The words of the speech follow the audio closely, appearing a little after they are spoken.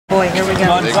boy, here we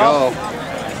go. There you go.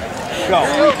 Go.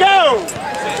 Go!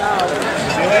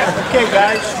 Okay,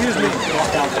 guys, excuse me.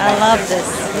 I love this.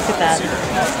 Look at that.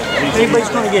 If anybody's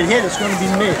going to get hit, it's going to be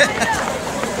me.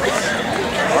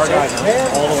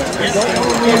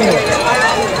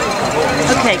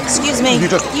 Okay, excuse me.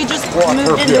 You just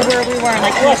moved into where we were and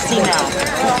I can't see now.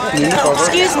 Oh,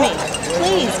 excuse me.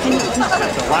 Please, can you... Never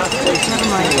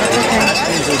mind. That's okay.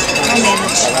 I'll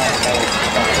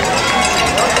manage.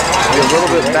 You're a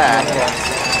little bit back.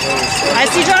 I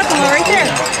see Jonathan. We're right there.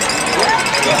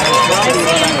 I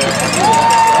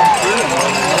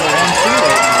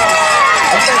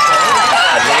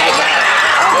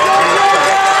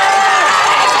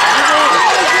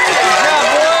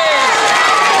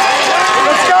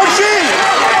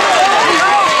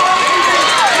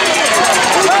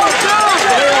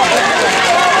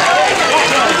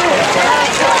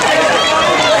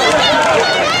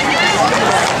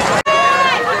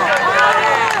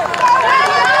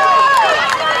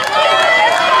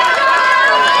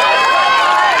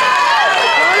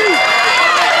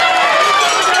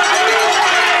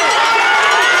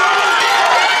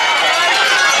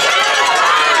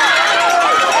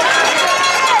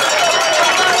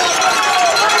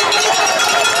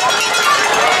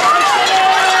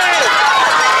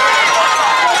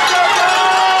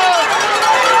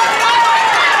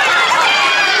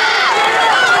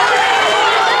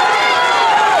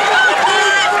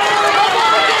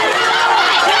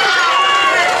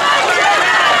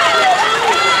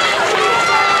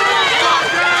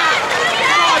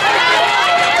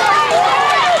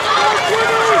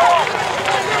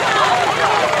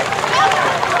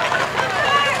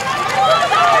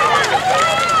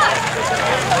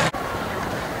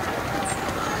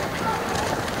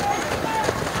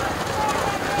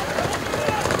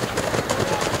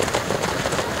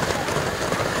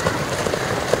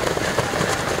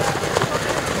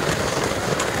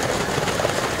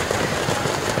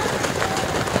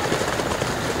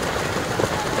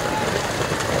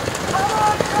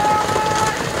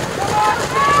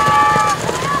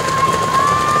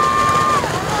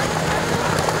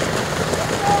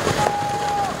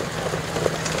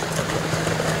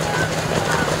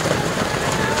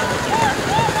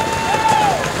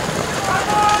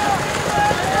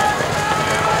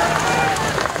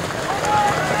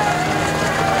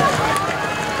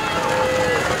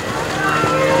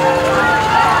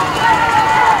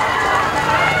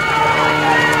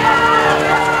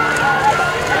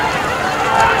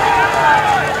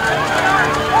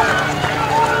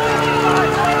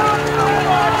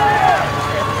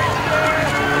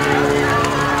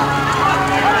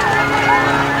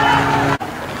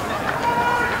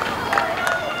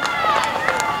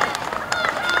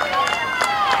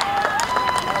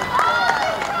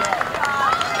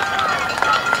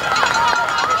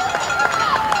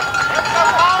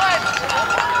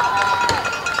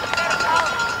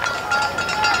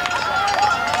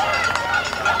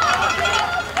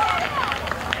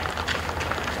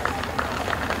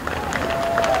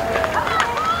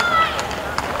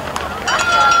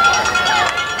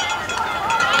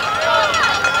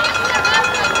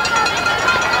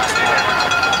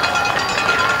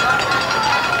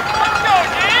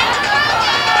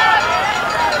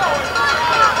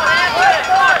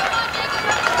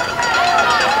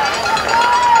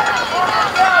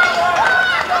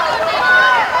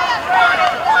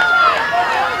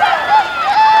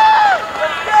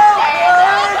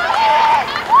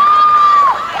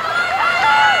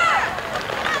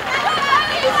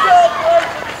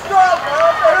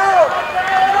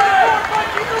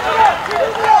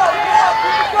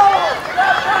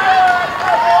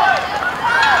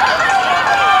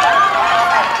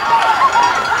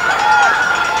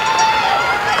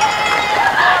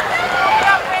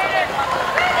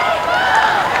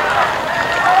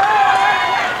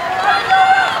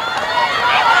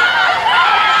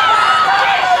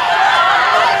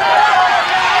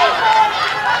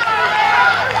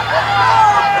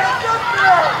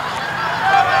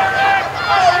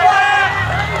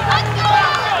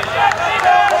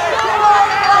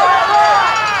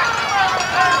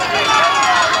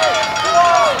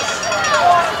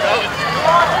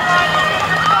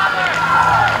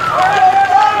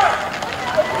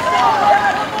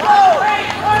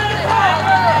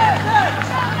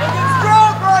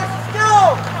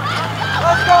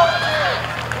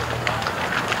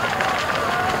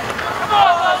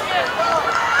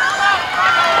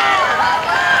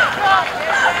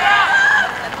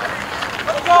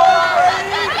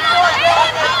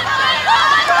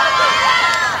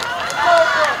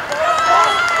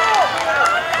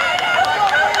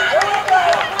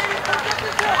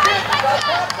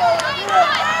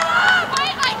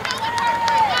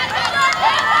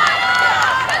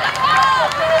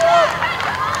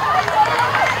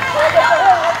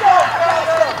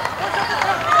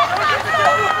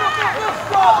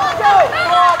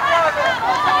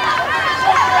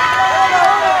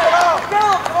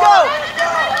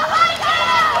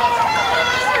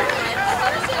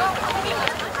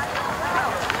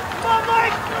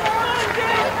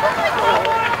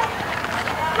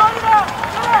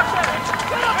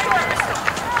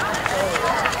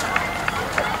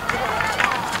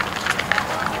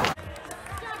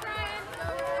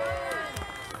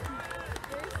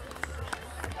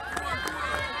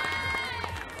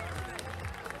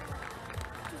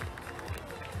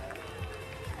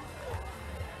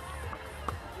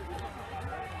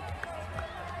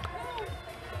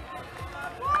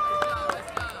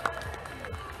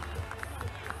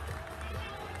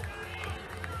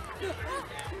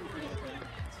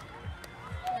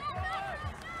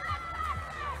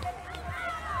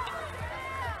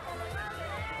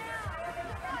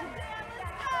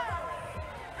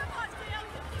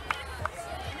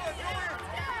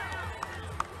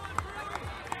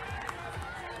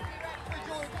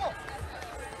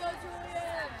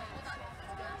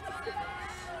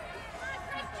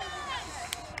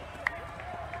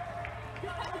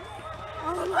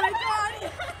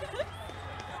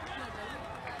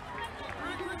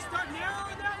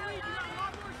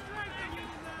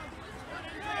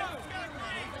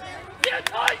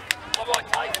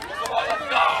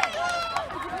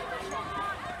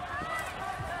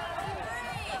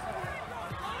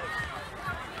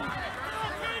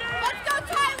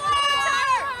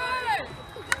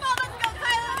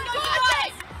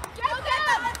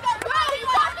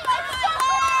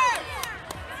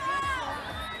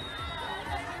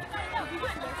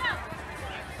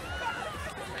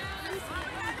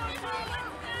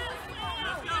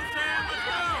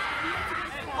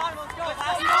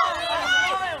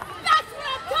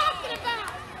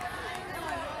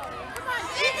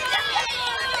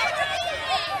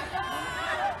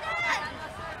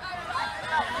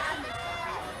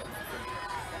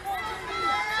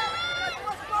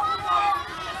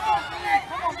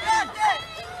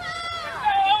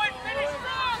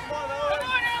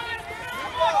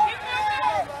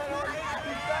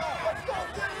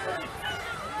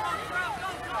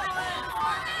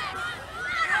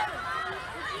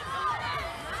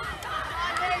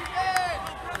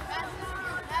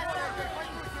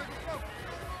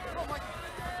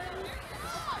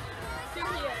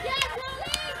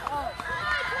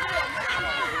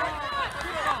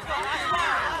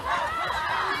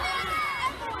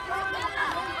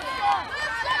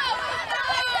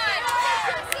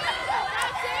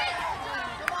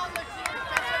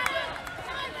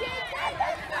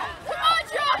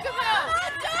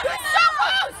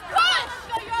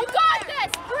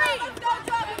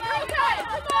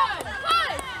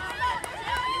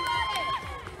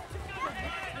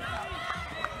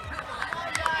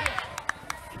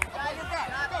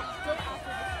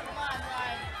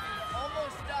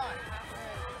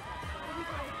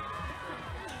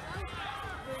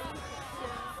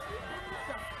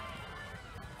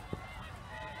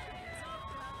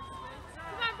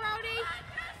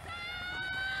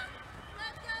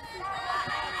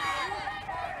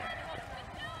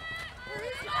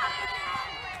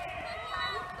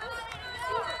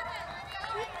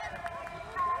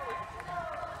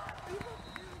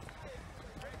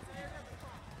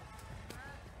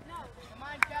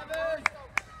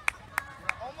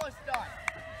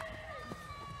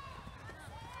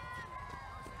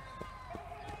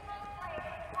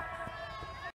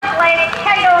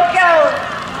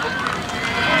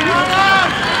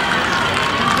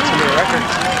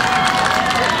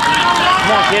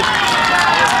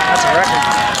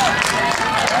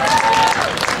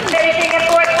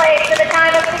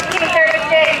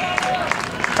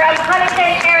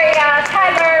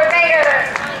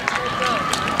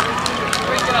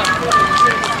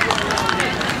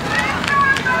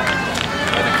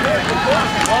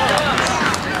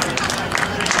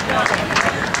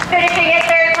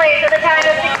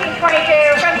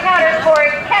 2022 from Countersport,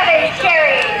 Kevin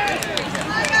Sherry.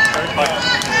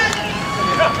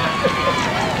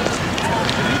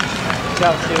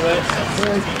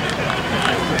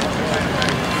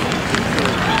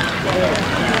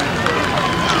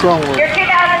 Strong work. Your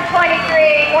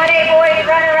 2023 1A boys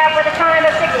runner-up with a time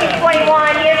of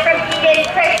 16:21. He is from Eden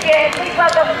Christian. Please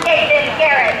welcome Nathan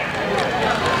Garrett.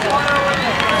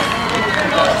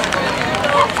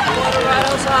 Water right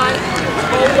outside.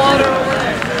 Cold water over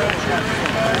there.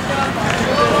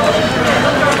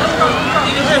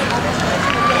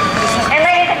 And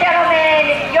ladies and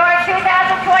gentlemen, your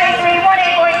 2023 1A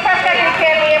boys cross country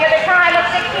champion with a time of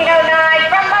 16:09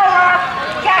 from Mohawk,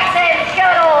 Jackson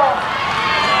Shodel.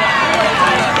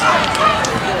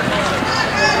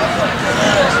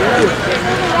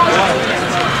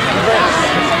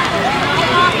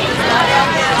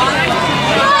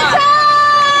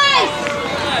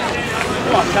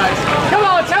 Come on, Tice! Come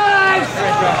on, Tice!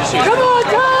 Come on,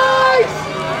 Tice!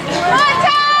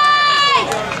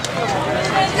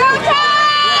 Go,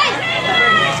 Tice!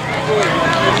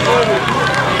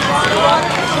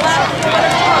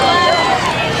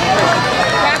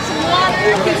 Grab some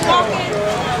water, keep walking.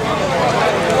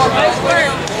 Nice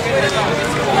work.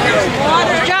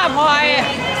 Water. Good job, Wyatt.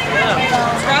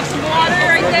 Grab some water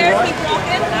right there, keep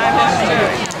walking.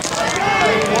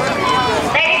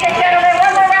 Ladies and gentlemen,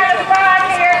 one more round of applause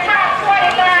for your top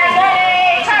 25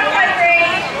 1A cross country,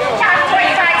 top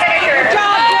 25 finishers. Good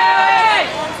job,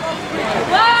 Jay!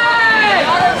 Hey!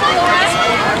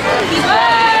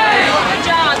 Hey! Good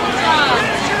job, good job.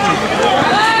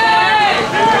 Hey!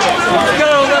 Let's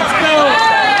go, let's go.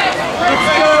 Let's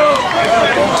go.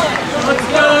 Let's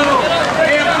go.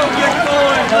 Anthem, get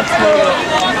going. Let's go.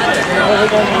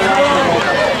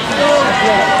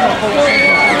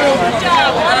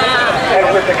 And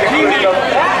with the conclusion of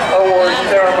that award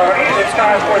ceremony, it's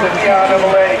time for the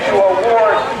PIAA to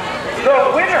award the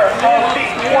winner of the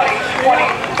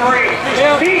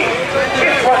 2023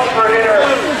 Westford Inner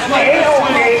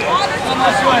PIAA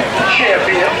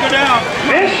champion.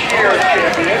 This year's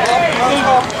champion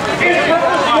is from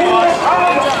the school of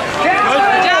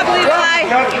Good job, Levi.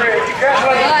 Country.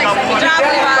 Congratulations. Good job,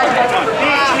 Levi. For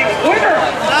being the winner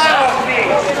of the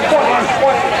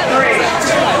 2023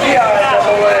 PIAA.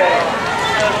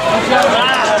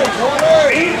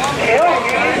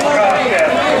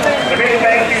 A big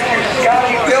thank you to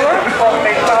Scotty Miller from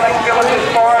Masonic Villages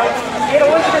Farm in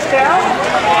Elizabethtown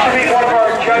to be one of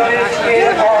our judges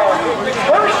in our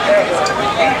first ever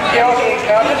tailgate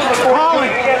contest. Look forward to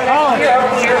it again next year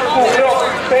out in your school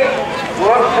building space.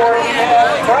 Look forward to that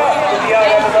from the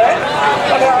PIAA.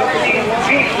 About the beach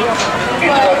is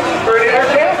for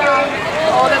entertainment.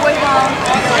 All the way down.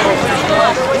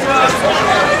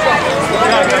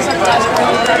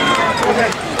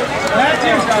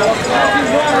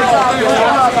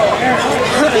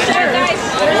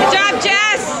 Good job,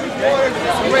 Jess.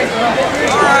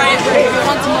 All right.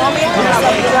 Want some mommy?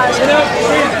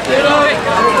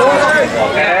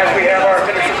 And as we have our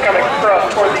finishers coming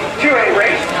across for the 2A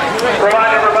race,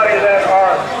 remind everybody that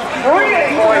our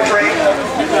 3A boys race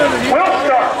will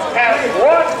start at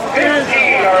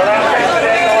 1:15. Our last race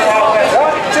today going off at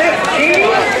 1:15.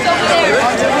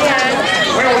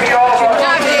 We will be all of our Good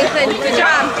job, Nathan. Good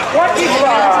job.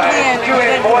 25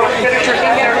 2A boys finishers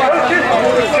and their coaches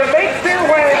to make their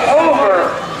way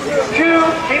over to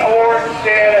the award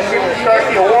stand as we will start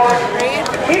the award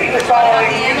immediately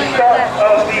following the start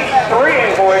of the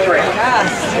 3A boys race.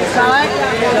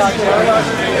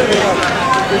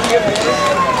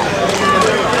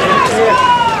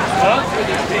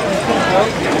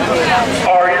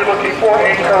 Are you looking for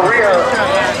a career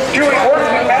doing work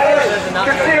that matters?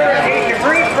 Consider a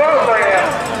degree program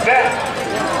that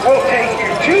will take you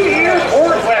 2 years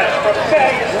or less from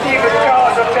Thaddeus Stevens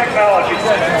College of Technology,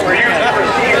 where you can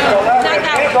receive collaborative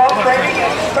hands-on training and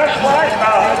specialized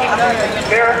knowledge.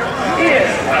 There is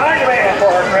high demand for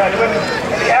our graduates,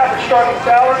 and the average starting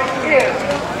salary is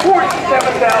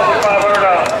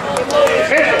 $47,500.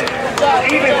 Visit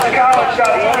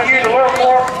StevensCollege.edu to learn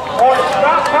more or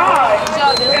stop by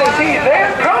and see their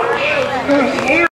coach who's here.